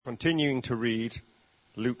Continuing to read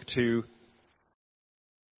Luke 2,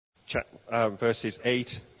 verses 8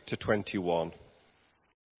 to 21.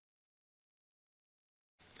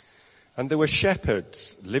 And there were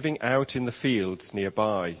shepherds living out in the fields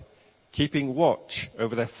nearby, keeping watch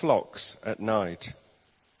over their flocks at night.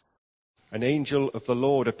 An angel of the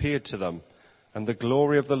Lord appeared to them, and the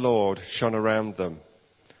glory of the Lord shone around them,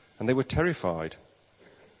 and they were terrified.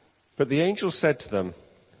 But the angel said to them,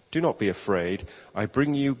 "Do not be afraid. I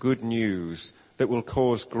bring you good news that will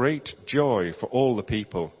cause great joy for all the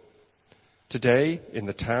people. Today, in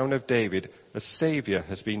the town of David, a Saviour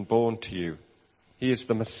has been born to you. He is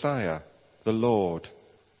the Messiah, the Lord.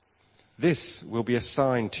 This will be a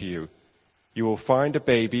sign to you. You will find a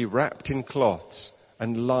baby wrapped in cloths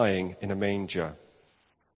and lying in a manger."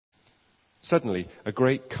 Suddenly, a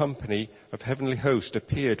great company of heavenly hosts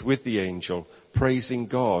appeared with the angel, praising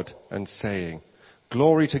God and saying,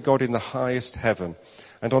 "Glory to God in the highest heaven,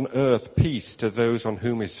 and on earth peace to those on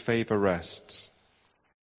whom his favour rests."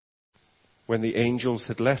 When the angels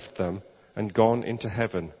had left them and gone into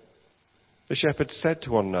heaven, the shepherds said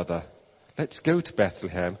to one another, "Let's go to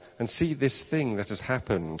Bethlehem and see this thing that has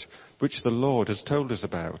happened, which the Lord has told us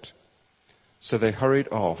about." So they hurried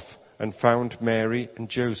off and found Mary and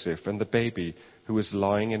Joseph and the baby who was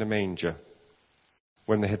lying in a manger.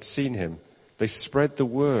 When they had seen him, they spread the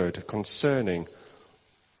word concerning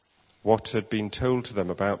what had been told to them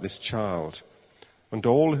about this child, and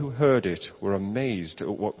all who heard it were amazed at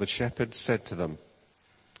what the shepherds said to them.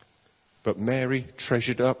 But Mary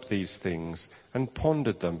treasured up these things and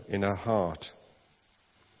pondered them in her heart.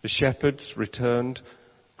 The shepherds returned,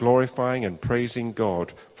 glorifying and praising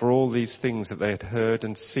God for all these things that they had heard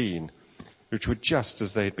and seen, which were just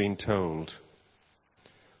as they had been told.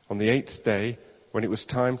 On the 8th day, when it was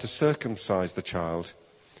time to circumcise the child,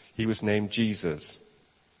 he was named Jesus,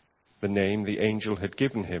 the name the angel had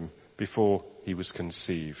given him before he was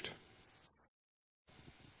conceived.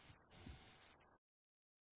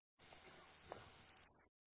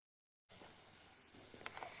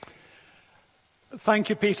 Thank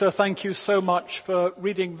you, Peter. Thank you so much for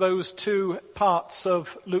reading those two parts of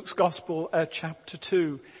Luke's Gospel, chapter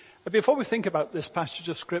 2. Before we think about this passage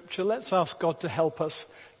of Scripture, let's ask God to help us.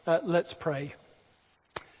 Let's pray.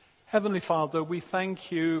 Heavenly Father, we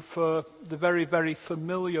thank you for the very, very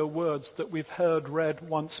familiar words that we've heard read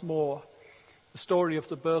once more. The story of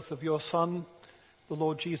the birth of your Son, the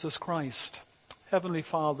Lord Jesus Christ. Heavenly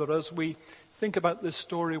Father, as we think about this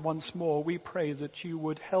story once more, we pray that you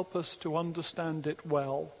would help us to understand it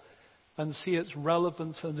well and see its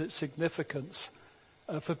relevance and its significance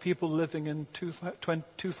for people living in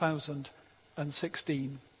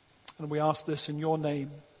 2016. And we ask this in your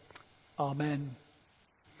name. Amen.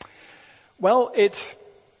 Well,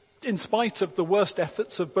 in spite of the worst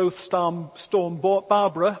efforts of both Storm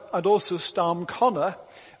Barbara and also Storm Connor,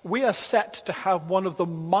 we are set to have one of the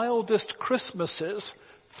mildest Christmases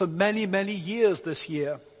for many, many years this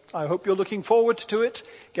year. I hope you're looking forward to it,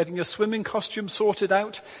 getting your swimming costume sorted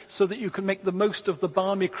out so that you can make the most of the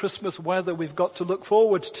balmy Christmas weather we've got to look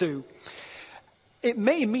forward to. It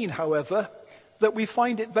may mean, however, that we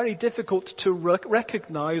find it very difficult to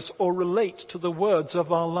recognize or relate to the words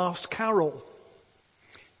of our last carol.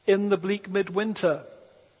 In the bleak midwinter,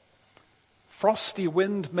 frosty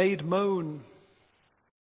wind made moan,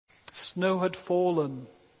 snow had fallen,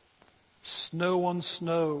 snow on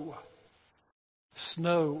snow,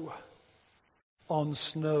 snow on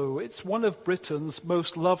snow. It's one of Britain's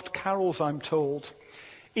most loved carols, I'm told.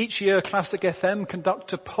 Each year, Classic FM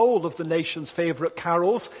conduct a poll of the nation's favourite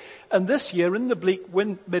carols, and this year, in the bleak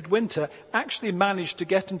midwinter, actually managed to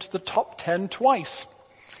get into the top 10 twice.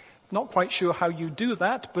 Not quite sure how you do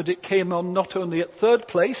that, but it came on not only at 3rd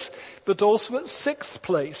place, but also at 6th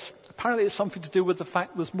place. Apparently it's something to do with the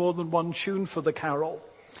fact there's more than one tune for the carol.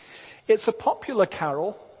 It's a popular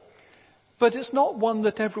carol, but it's not one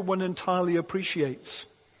that everyone entirely appreciates.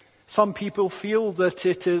 Some people feel that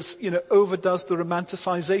it is, overdoes the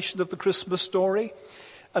romanticization of the Christmas story,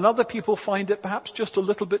 and other people find it perhaps just a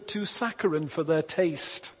little bit too saccharine for their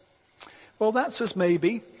taste. Well, that's as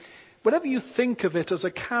maybe. Whatever you think of it as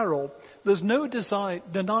a carol, there's no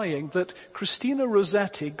denying that Christina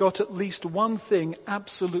Rossetti got at least one thing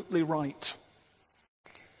absolutely right.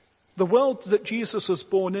 The world that Jesus was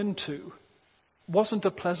born into wasn't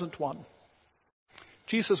a pleasant one.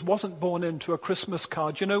 Jesus wasn't born into a Christmas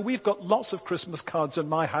card. We've got lots of Christmas cards in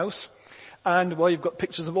my house. And, well, you've got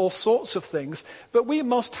pictures of all sorts of things. But we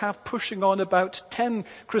must have pushing on about 10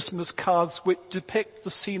 Christmas cards which depict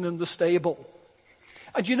the scene in the stable.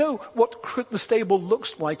 And you know what the stable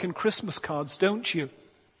looks like in Christmas cards, don't you?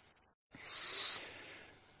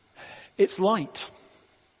 It's light.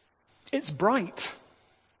 It's bright.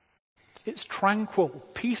 It's tranquil,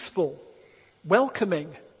 peaceful, welcoming,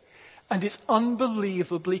 and it's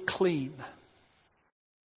unbelievably clean.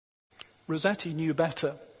 Rossetti knew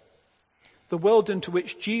better. The world into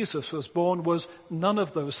which Jesus was born was none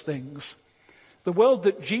of those things. The world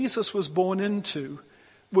that Jesus was born into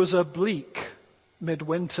was a bleak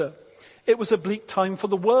midwinter. It was a bleak time for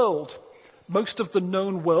the world. Most of the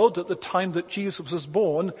known world at the time that Jesus was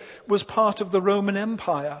born was part of the Roman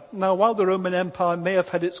Empire. Now, while the Roman Empire may have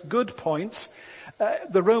had its good points,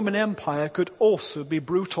 the Roman Empire could also be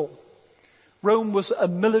brutal. Rome was a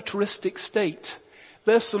militaristic state.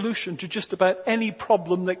 Their solution to just about any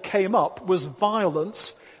problem that came up was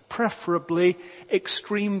violence, preferably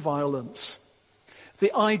extreme violence.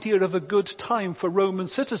 The idea of a good time for Roman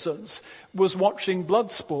citizens was watching blood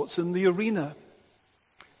sports in the arena.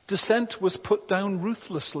 Dissent was put down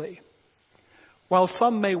ruthlessly. While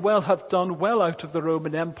some may well have done well out of the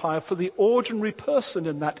Roman Empire, for the ordinary person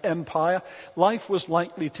in that empire, life was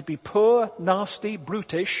likely to be poor, nasty,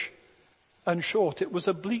 brutish, and short. It was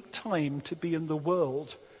a bleak time to be in the world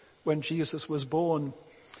when Jesus was born.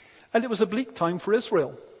 And it was a bleak time for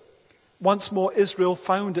Israel. Once more, Israel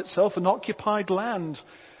found itself an occupied land.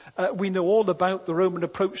 We know all about the Roman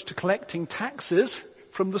approach to collecting taxes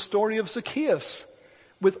from the story of Zacchaeus,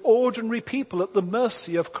 with ordinary people at the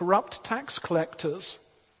mercy of corrupt tax collectors.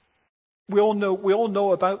 We all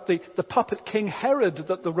know about the puppet king Herod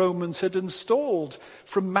that the Romans had installed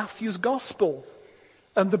from Matthew's Gospel,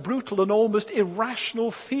 and the brutal and almost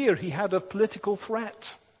irrational fear he had of political threat.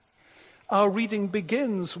 Our reading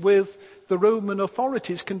begins with the Roman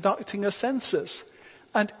authorities conducting a census,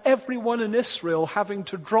 and everyone in Israel having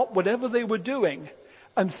to drop whatever they were doing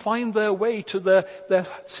and find their way to their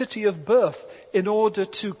city of birth in order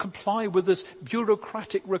to comply with this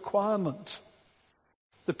bureaucratic requirement.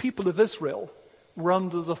 The people of Israel were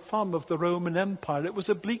under the thumb of the Roman Empire. It was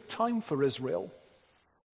a bleak time for Israel.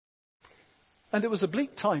 And it was a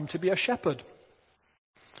bleak time to be a shepherd.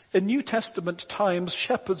 In New Testament times,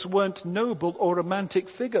 shepherds weren't noble or romantic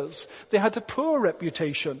figures. They had a poor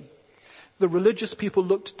reputation. The religious people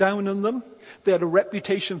looked down on them. They had a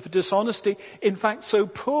reputation for dishonesty. In fact, so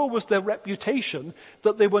poor was their reputation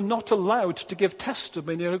that they were not allowed to give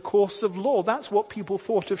testimony in a course of law. That's what people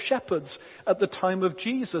thought of shepherds at the time of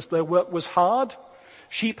Jesus. Their work was hard.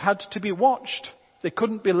 Sheep had to be watched. They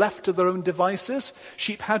couldn't be left to their own devices.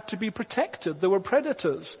 Sheep had to be protected. There were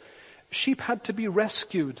predators. Sheep had to be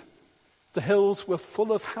rescued. The hills were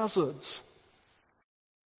full of hazards.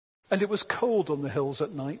 And it was cold on the hills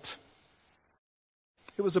at night.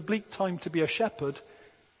 It was a bleak time to be a shepherd,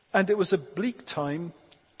 and it was a bleak time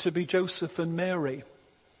to be Joseph and Mary.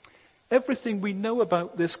 Everything we know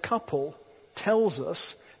about this couple tells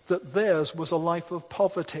us that theirs was a life of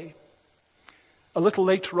poverty. A little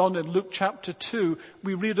later on in Luke chapter 2,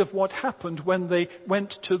 we read of what happened when they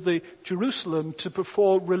went to Jerusalem to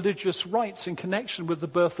perform religious rites in connection with the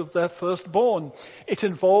birth of their firstborn. It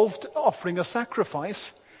involved offering a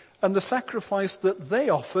sacrifice, and the sacrifice that they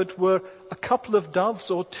offered were a couple of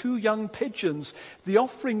doves or 2 young pigeons, the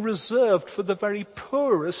offering reserved for the very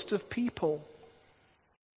poorest of people.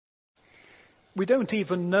 We don't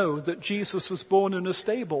even know that Jesus was born in a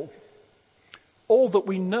stable. All that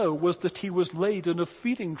we know was that he was laid in a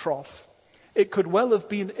feeding trough. It could well have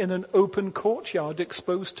been in an open courtyard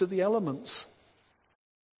exposed to the elements.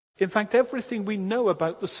 In fact, everything we know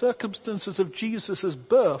about the circumstances of Jesus'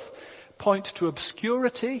 birth point to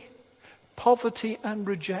obscurity, poverty, and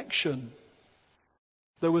rejection.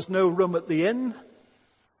 There was no room at the inn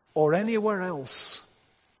or anywhere else.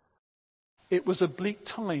 It was a bleak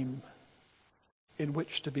time in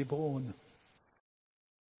which to be born.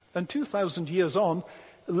 And 2,000 years on,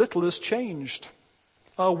 little has changed.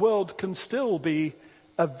 Our world can still be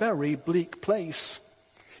a very bleak place.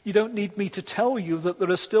 You don't need me to tell you that there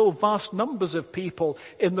are still vast numbers of people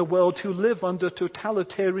in the world who live under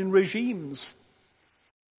totalitarian regimes.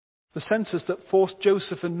 The census that forced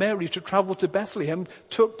Joseph and Mary to travel to Bethlehem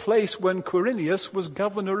took place when Quirinius was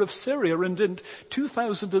governor of Syria. And in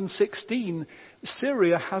 2016,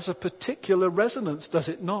 Syria has a particular resonance, does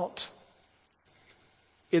it not?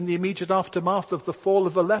 In the immediate aftermath of the fall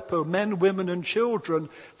of Aleppo, men, women and children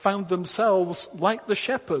found themselves, like the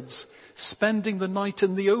shepherds, spending the night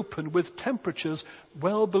in the open with temperatures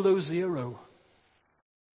well below zero.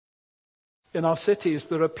 In our cities,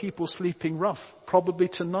 there are people sleeping rough, probably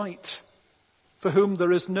tonight, for whom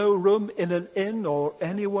there is no room in an inn or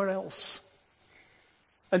anywhere else.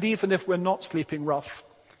 And even if we're not sleeping rough,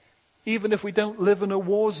 even if we don't live in a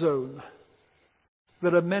war zone,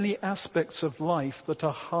 there are many aspects of life that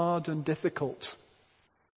are hard and difficult.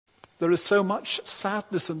 There is so much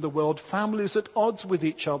sadness in the world, families at odds with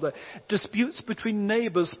each other, disputes between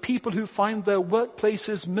neighbours, people who find their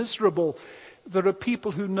workplaces miserable. There are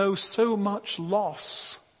people who know so much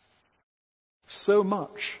loss, so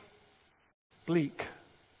much bleak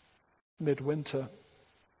midwinter.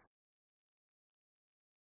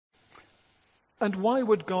 And why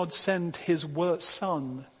would God send his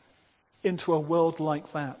Son into a world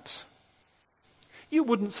like that? You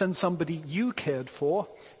wouldn't send somebody you cared for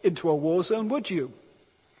into a war zone, would you?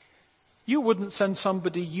 You wouldn't send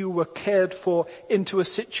somebody you were cared for into a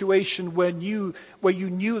situation where you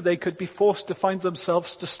knew they could be forced to find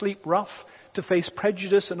themselves to sleep rough, to face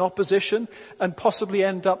prejudice and opposition, and possibly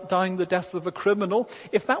end up dying the death of a criminal.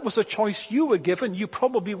 If that was a choice you were given, you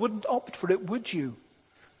probably wouldn't opt for it, would you?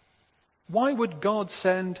 Why would God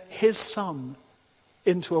send his Son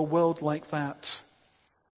into a world like that?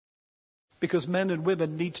 Because men and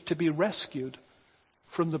women need to be rescued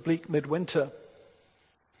from the bleak midwinter.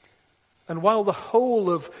 And while the whole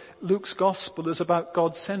of Luke's gospel is about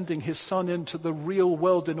God sending his Son into the real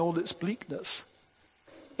world in all its bleakness,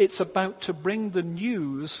 it's about to bring the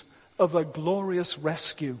news of a glorious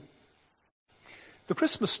rescue. The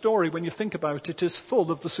Christmas story, when you think about it, is full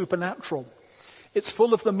of the supernatural. It's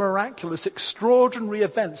full of the miraculous, extraordinary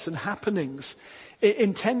events and happenings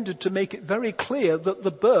intended to make it very clear that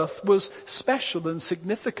the birth was special and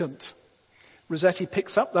significant. Rossetti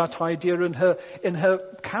picks up that idea in her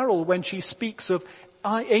carol when she speaks of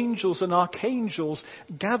angels and archangels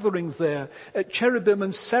gathering there, cherubim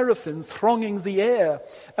and seraphim thronging the air.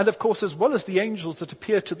 And of course, as well as the angels that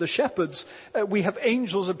appear to the shepherds, we have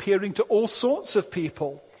angels appearing to all sorts of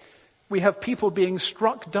people. We have people being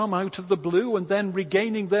struck dumb out of the blue and then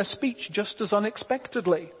regaining their speech just as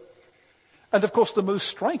unexpectedly. And of course, the most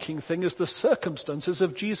striking thing is the circumstances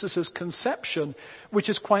of Jesus' conception, which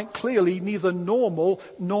is quite clearly neither normal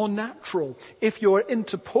nor natural. If you're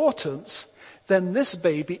into portents, then this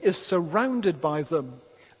baby is surrounded by them,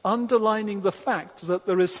 underlining the fact that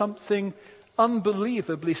there is something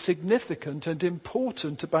unbelievably significant and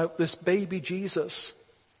important about this baby Jesus.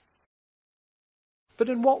 But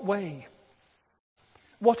in what way?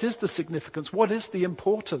 What is the significance? What is the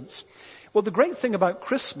importance? Well, the great thing about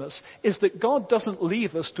Christmas is that God doesn't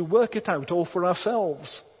leave us to work it out all for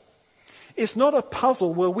ourselves. It's not a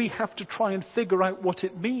puzzle where we have to try and figure out what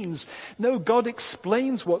it means. No, God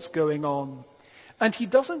explains what's going on. And he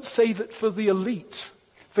doesn't save it for the elite,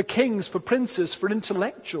 for kings, for princes, for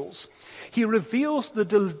intellectuals. He reveals the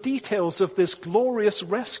details of this glorious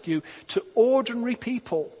rescue to ordinary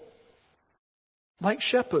people, like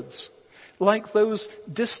shepherds, like those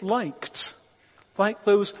disliked, like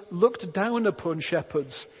those looked down upon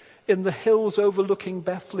shepherds in the hills overlooking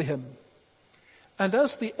Bethlehem. And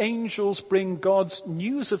as the angels bring God's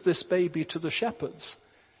news of this baby to the shepherds,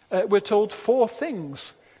 we're told 4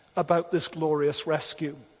 things about this glorious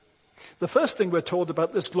rescue. The first thing we're told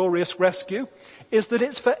about this glorious rescue is that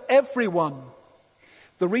it's for everyone.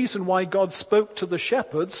 The reason why God spoke to the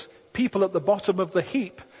shepherds, people at the bottom of the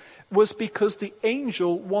heap, was because the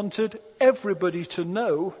angel wanted everybody to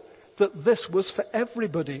know that this was for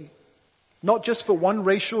everybody. Not just for one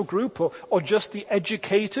racial group or just the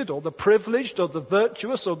educated or the privileged or the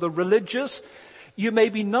virtuous or the religious. You may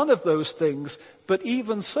be none of those things, but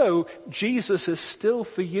even so, Jesus is still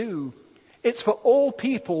for you. It's for all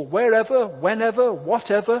people, wherever, whenever,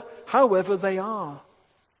 whatever, however they are.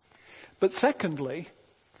 But secondly,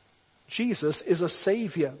 Jesus is a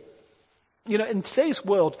saviour. You know, in today's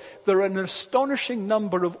world, there are an astonishing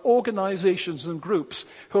number of organizations and groups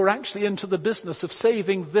who are actually into the business of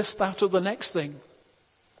saving this, that, or the next thing.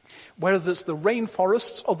 Whether it's the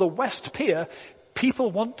rainforests or the West Pier,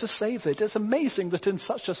 people want to save it. It's amazing that in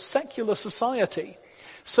such a secular society,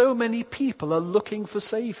 so many people are looking for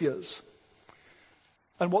saviors.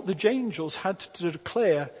 And what the angels had to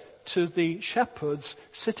declare to the shepherds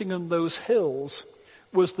sitting on those hills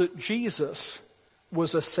was that Jesus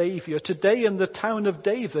was a saviour. Today in the town of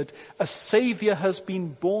David, a saviour has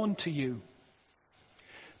been born to you.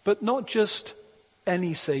 But not just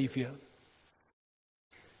any saviour.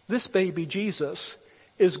 This baby Jesus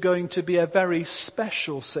is going to be a very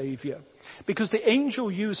special saviour, because the angel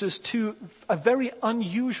uses a very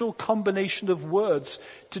unusual combination of words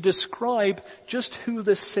to describe just who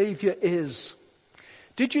this saviour is.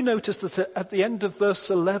 Did you notice that at the end of verse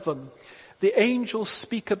 11, the angels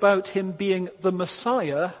speak about him being the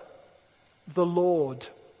Messiah, the Lord?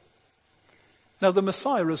 Now, the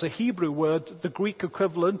Messiah is a Hebrew word. The Greek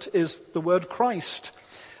equivalent is the word Christ.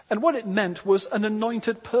 And what it meant was an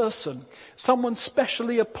anointed person, someone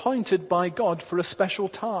specially appointed by God for a special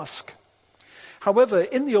task. However,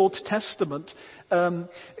 in the Old Testament,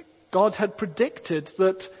 God had predicted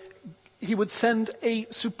that he would send a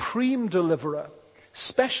supreme deliverer,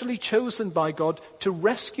 specially chosen by God to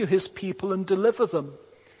rescue his people and deliver them.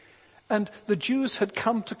 And the Jews had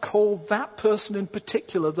come to call that person in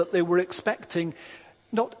particular that they were expecting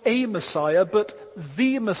not a Messiah, but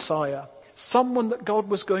the Messiah, someone that God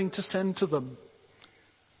was going to send to them.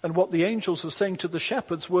 And what the angels were saying to the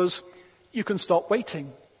shepherds was, you can stop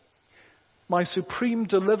waiting. My supreme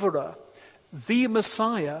deliverer, the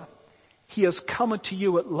Messiah, he has come to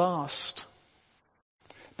you at last.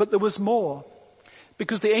 But there was more,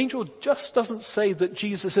 because the angel just doesn't say that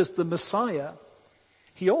Jesus is the Messiah.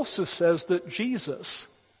 He also says that Jesus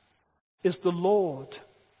is the Lord.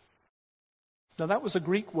 Now that was a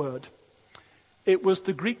Greek word. It was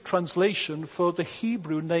the Greek translation for the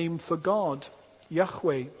Hebrew name for God,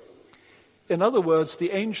 Yahweh. In other words,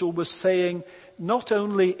 the angel was saying, not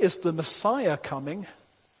only is the Messiah coming,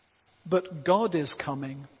 but God is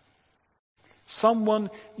coming. Someone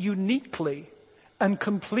uniquely and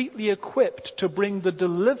completely equipped to bring the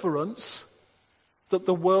deliverance that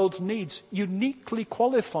the world needs, uniquely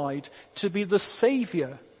qualified to be the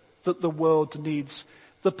Savior that the world needs,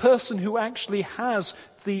 the person who actually has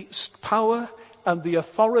the power and the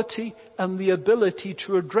authority and the ability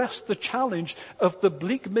to address the challenge of the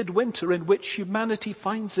bleak midwinter in which humanity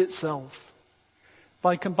finds itself.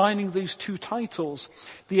 By combining these two titles,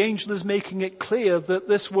 the angel is making it clear that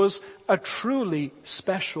this was a truly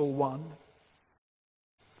special one.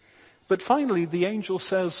 But finally, the angel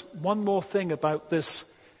says one more thing about this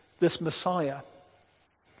Messiah.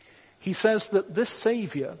 He says that this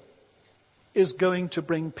Savior is going to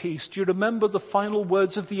bring peace. Do you remember the final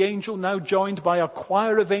words of the angel, now joined by a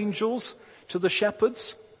choir of angels to the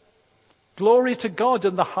shepherds? Glory to God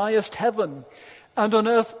in the highest heaven, and on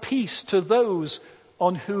earth peace to those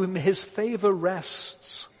on whom his favor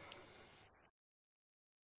rests.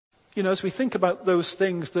 You know, as we think about those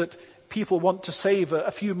things that people want to savor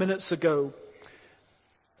a few minutes ago,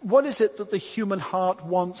 what is it that the human heart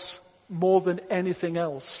wants more than anything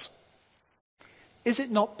else? Is it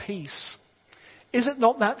not peace? Is it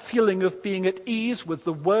not that feeling of being at ease with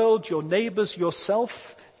the world, your neighbors, yourself,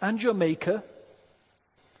 and your Maker?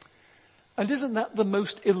 And isn't that the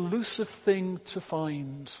most elusive thing to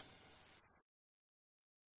find?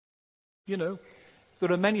 You know,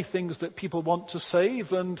 there are many things that people want to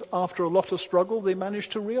save, and after a lot of struggle, they manage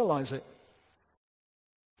to realize it.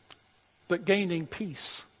 But gaining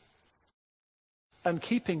peace and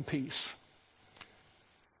keeping peace,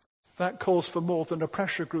 that calls for more than a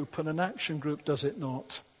pressure group and an action group, does it not?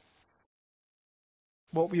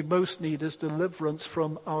 What we most need is deliverance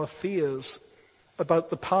from our fears about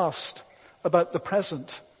the past, about the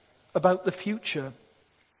present, about the future.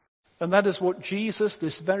 And that is what Jesus,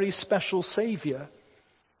 this very special Savior,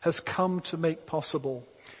 has come to make possible.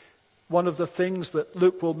 One of the things that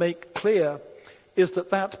Luke will make clear is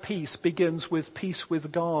that peace begins with peace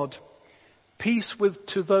with God. Peace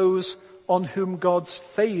to those on whom God's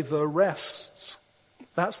favor rests.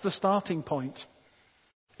 That's the starting point.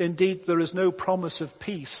 Indeed, there is no promise of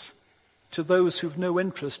peace to those who've no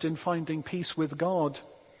interest in finding peace with God,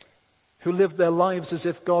 who live their lives as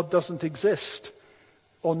if God doesn't exist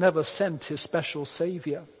or never sent his special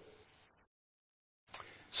Savior.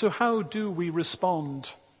 So how do we respond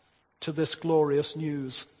to this glorious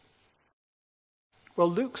news? Well,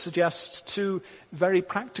 Luke suggests two very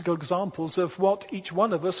practical examples of what each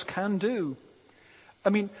one of us can do.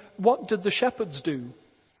 I mean, what did the shepherds do?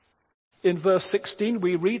 In verse 16,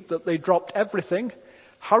 we read that they dropped everything,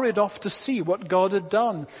 hurried off to see what God had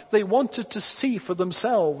done. They wanted to see for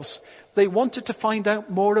themselves. They wanted to find out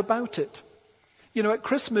more about it. You know, at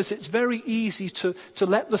Christmas, it's very easy to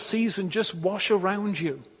let the season just wash around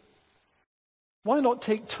you. Why not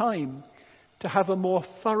take time to have a more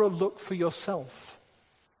thorough look for yourself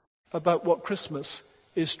about what Christmas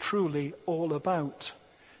is truly all about?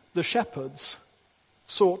 The shepherds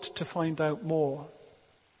sought to find out more.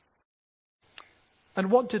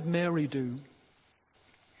 And what did Mary do?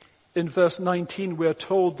 In verse 19, we are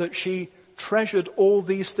told that she treasured all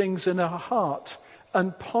these things in her heart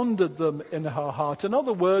and pondered them in her heart. In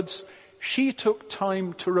other words, she took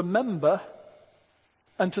time to remember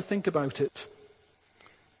and to think about it.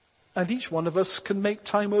 And each one of us can make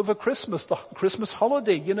time over Christmas, the Christmas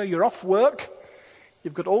holiday. You know, you're off work.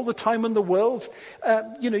 You've got all the time in the world.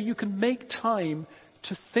 You can make time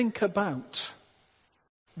to think about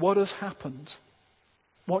what has happened,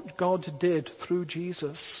 what God did through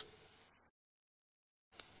Jesus.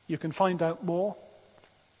 You can find out more.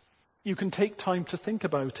 You can take time to think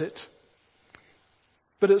about it.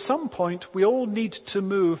 But at some point, we all need to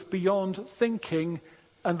move beyond thinking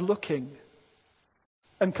and looking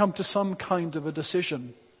and come to some kind of a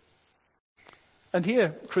decision. And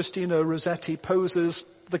here, Christina Rossetti poses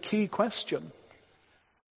the key question.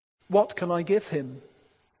 What can I give him?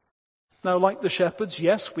 Now, like the shepherds,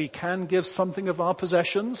 yes, we can give something of our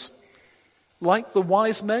possessions. Like the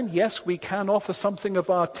wise men, yes, we can offer something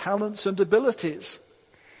of our talents and abilities.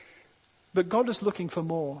 But God is looking for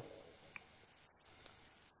more.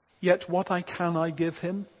 Yet what can I give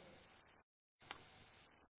him?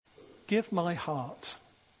 Give my heart.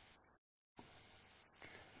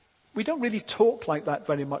 We don't really talk like that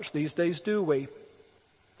very much these days, do we?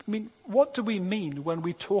 I mean, what do we mean when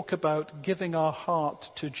we talk about giving our heart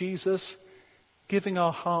to Jesus, giving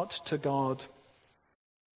our heart to God?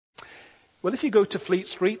 Well, if you go to Fleet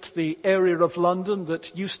Street, the area of London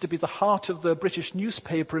that used to be the heart of the British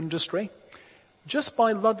newspaper industry, just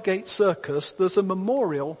by Ludgate Circus, there's a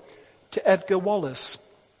memorial to Edgar Wallace.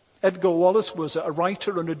 Edgar Wallace was a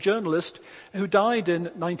writer and a journalist who died in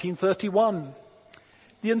 1931.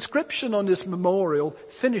 The inscription on his memorial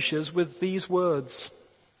finishes with these words.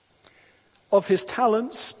 Of his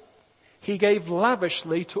talents, he gave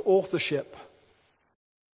lavishly to authorship,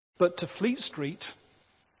 but to Fleet Street,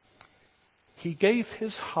 he gave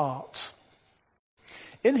his heart.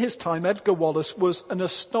 In his time, Edgar Wallace was an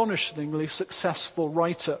astonishingly successful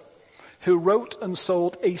writer who wrote and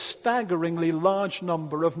sold a staggeringly large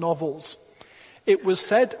number of novels. It was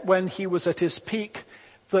said when he was at his peak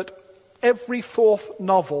that every fourth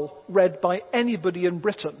novel read by anybody in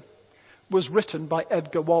Britain was written by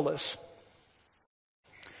Edgar Wallace.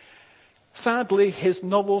 Sadly, his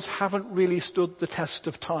novels haven't really stood the test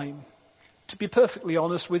of time. To be perfectly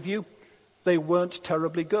honest with you, they weren't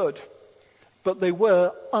terribly good, but they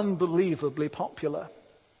were unbelievably popular.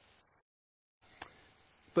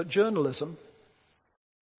 But journalism,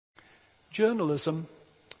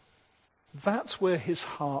 that's where his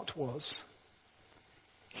heart was.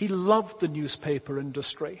 He loved the newspaper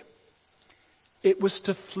industry. It was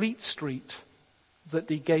to Fleet Street that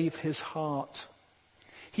he gave his heart.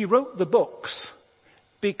 He wrote the books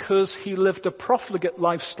because he lived a profligate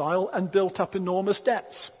lifestyle and built up enormous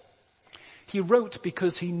debts. He wrote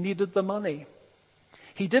because he needed the money.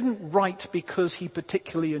 He didn't write because he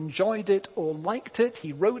particularly enjoyed it or liked it.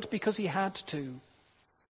 He wrote because he had to.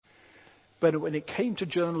 But when it came to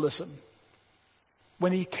journalism,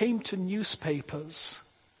 when he came to newspapers,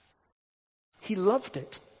 he loved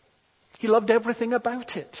it. He loved everything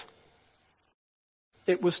about it.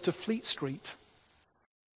 It was to Fleet Street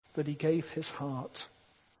that he gave his heart.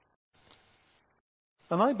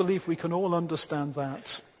 And I believe we can all understand that.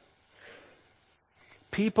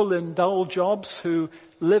 People in dull jobs who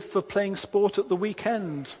live for playing sport at the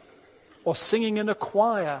weekend, or singing in a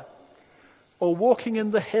choir, or walking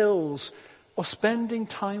in the hills, or spending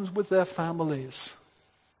time with their families.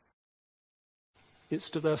 It's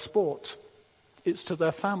to their sport. It's to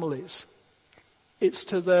their families. It's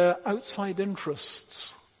to their outside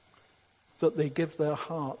interests that they give their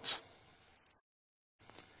heart.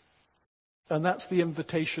 And that's the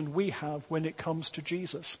invitation we have when it comes to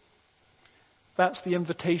Jesus. That's the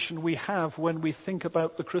invitation we have when we think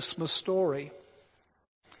about the Christmas story.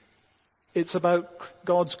 It's about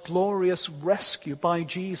God's glorious rescue by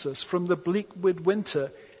Jesus from the bleak midwinter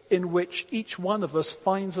in which each one of us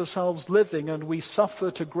finds ourselves living, and we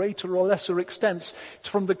suffer to greater or lesser extents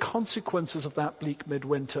from the consequences of that bleak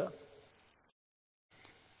midwinter.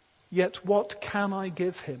 Yet what can I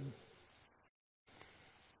give him?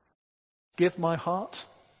 Give my heart?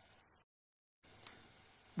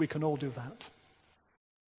 We can all do that.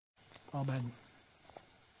 Amen.